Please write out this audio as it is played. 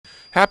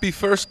Happy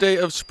first day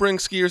of spring,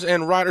 skiers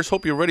and riders.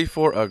 Hope you're ready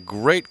for a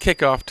great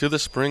kickoff to the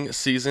spring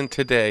season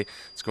today.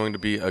 It's going to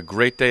be a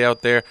great day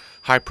out there.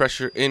 High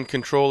pressure in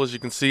control, as you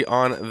can see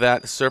on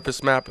that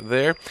surface map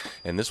there.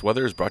 And this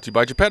weather is brought to you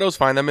by Geppetto's.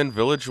 Find them in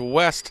Village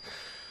West.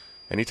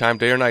 Anytime,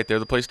 day or night, they're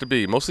the place to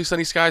be. Mostly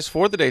sunny skies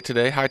for the day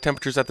today. High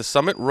temperatures at the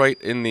summit,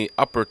 right in the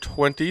upper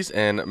 20s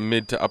and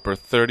mid to upper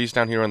 30s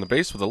down here on the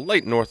base with a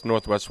light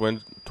north-northwest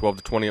wind, 12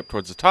 to 20 up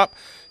towards the top,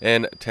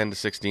 and 10 to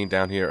 16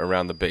 down here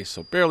around the base.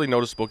 So barely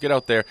noticeable. Get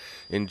out there,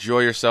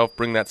 enjoy yourself,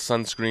 bring that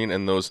sunscreen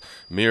and those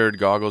mirrored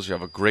goggles. You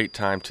have a great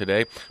time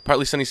today.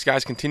 Partly sunny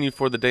skies continue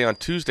for the day on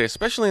Tuesday,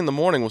 especially in the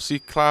morning. We'll see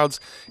clouds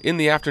in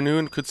the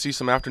afternoon. Could see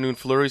some afternoon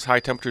flurries.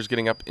 High temperatures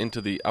getting up into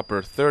the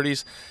upper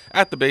 30s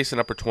at the base and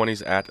upper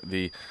 20s at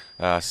the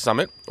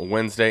summit.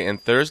 Wednesday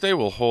and Thursday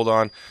we'll hold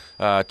on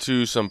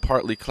to some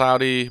partly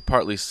cloudy,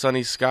 partly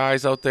sunny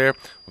skies out there.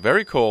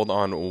 Very cold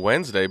on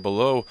Wednesday,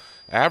 below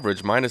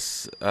average,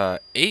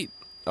 -8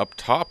 up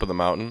top of the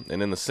mountain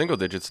and in the single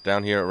digits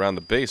down here around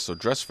the base. So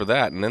dress for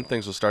that, and then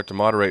things will start to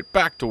moderate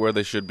back to where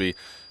they should be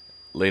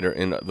later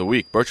in the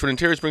week. Birchwood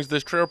Interiors brings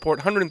this trail report.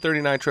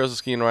 139 trails to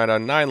ski and ride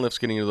on, 9 lifts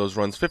getting into those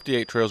runs,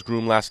 58 trails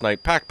groomed last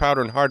night, packed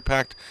powder and hard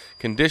packed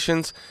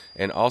conditions.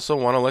 And also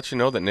want to let you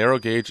know that narrow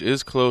gauge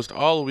is closed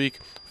all week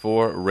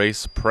for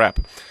race prep.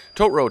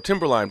 Tote Road,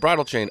 Timberline,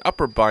 Bridle Chain,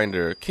 Upper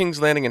Binder,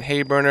 Kings Landing and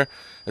Hayburner,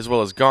 as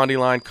well as Gondy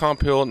Line,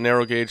 Comp Hill,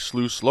 Narrow Gauge,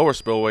 Sluice, Lower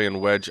Spillway,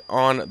 and Wedge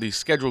on the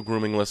scheduled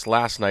grooming list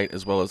last night,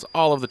 as well as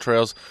all of the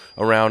trails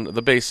around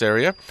the base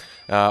area.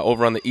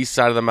 Over on the east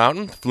side of the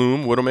mountain,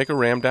 Flume, Widowmaker,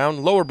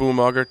 Ramdown, Lower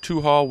Boomauger,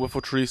 Two-Haul,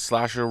 Whiffletree,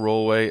 Slasher,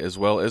 Rollway, as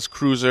well as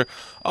Cruiser,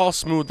 all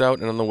smoothed out.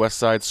 And on the west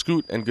side,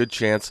 Scoot and Good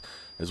Chance,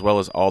 as well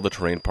as all the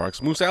terrain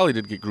parks. Moose Alley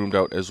did get groomed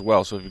out as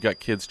well, so if you've got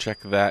kids, check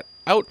that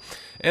out.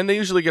 And they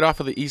usually get off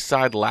of the east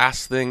side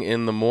last thing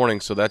in the morning,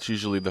 so that's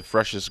usually the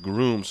freshest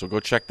groom, so go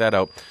check that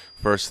out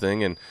first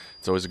thing. And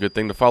it's always a good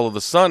thing to follow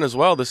the sun as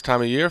well this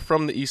time of year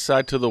from the east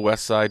side to the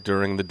west side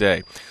during the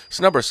day.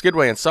 Snubber,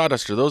 Skidway, and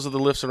Sawduster, those are the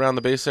lifts around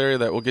the base area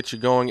that will get you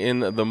going in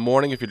the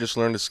morning if you just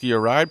learned to ski or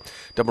ride.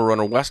 Double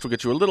Runner West will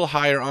get you a little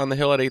higher on the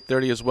hill at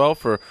 8:30 as well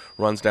for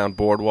runs down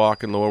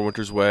Boardwalk and Lower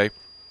Winters Way.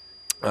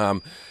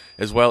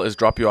 As well as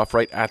drop you off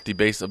right at the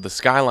base of the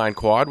Skyline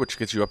Quad, which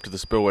gets you up to the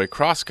Spillway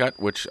Crosscut,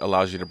 which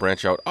allows you to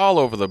branch out all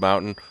over the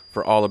mountain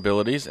for all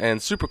abilities.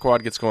 And Super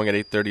Quad gets going at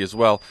 8:30 as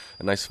well,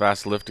 a nice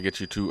fast lift to get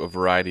you to a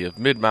variety of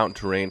mid-mountain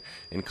terrain,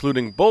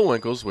 including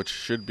Bullwinkles, which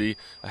should be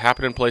a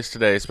happening place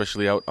today,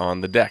 especially out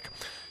on the deck.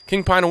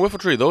 King Pine and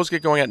Whiffletree, those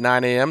get going at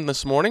 9 a.m.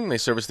 this morning. They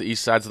service the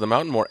east sides of the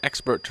mountain, more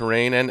expert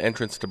terrain and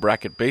entrance to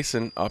Brackett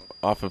Basin up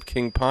off of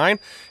King Pine.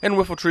 And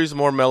Whiffletree is a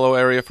more mellow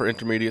area for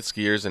intermediate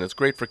skiers, and it's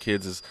great for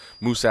kids as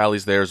Moose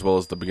Alley's there as well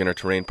as the beginner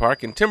terrain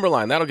park. And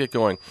Timberline, that'll get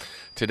going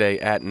today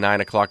at 9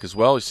 o'clock as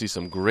well. You see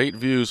some great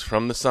views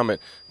from the summit.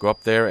 Go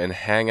up there and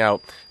hang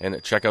out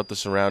and check out the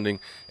surrounding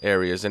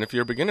areas. And if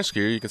you're a beginner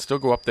skier, you can still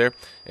go up there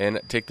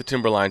and take the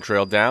Timberline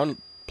Trail down.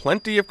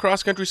 Plenty of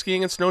cross-country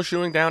skiing and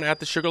snowshoeing down at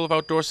the Sugarloaf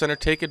Outdoor Center.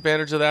 Take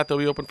advantage of that. They'll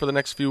be open for the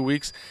next few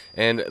weeks.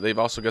 And they've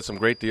also got some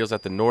great deals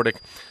at the Nordic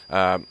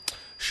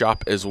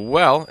shop as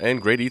well. And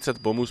great eats at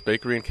the Bull Moose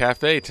Bakery and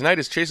Cafe. Tonight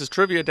is Chase's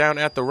Trivia down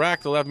at the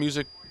Rack. They'll have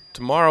music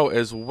tomorrow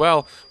as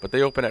well, but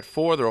they open at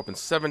 4. They're open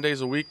 7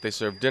 days a week. They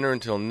serve dinner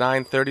until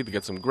 9:30. They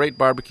get some great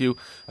barbecue,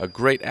 a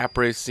great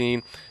après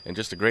scene, and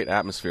just a great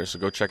atmosphere. So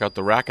go check out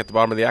the Rack at the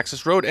bottom of the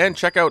access road, and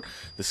check out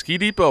the Ski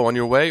Depot on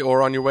your way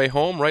or on your way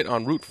home right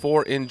on Route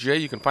 4 in J.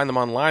 You can find them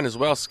online as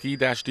well,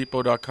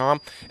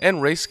 ski-depot.com and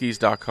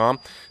raceskis.com.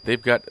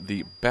 They've got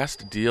the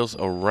best deals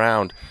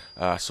around.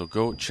 So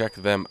go check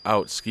them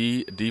out.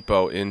 Ski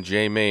Depot in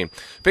J, Maine.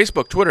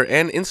 Facebook, Twitter,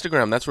 and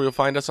Instagram. That's where you'll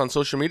find us on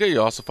social media.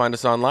 You'll also find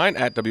us online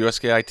at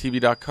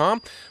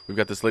WSKITV.com. We've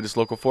got this latest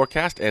local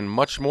forecast and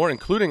much more,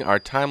 including our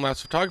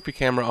time-lapse photography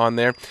camera on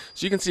there.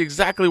 So you can see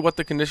exactly what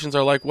the conditions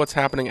are like, what's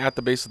happening at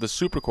the base of the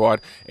Super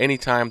Quad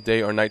anytime,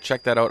 day or night.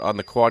 Check that out on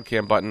the Quad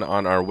Cam button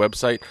on our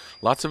website.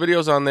 Lots of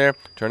videos on there,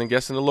 turning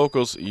guests into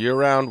locals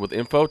year-round with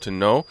info to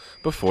know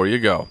before you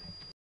go.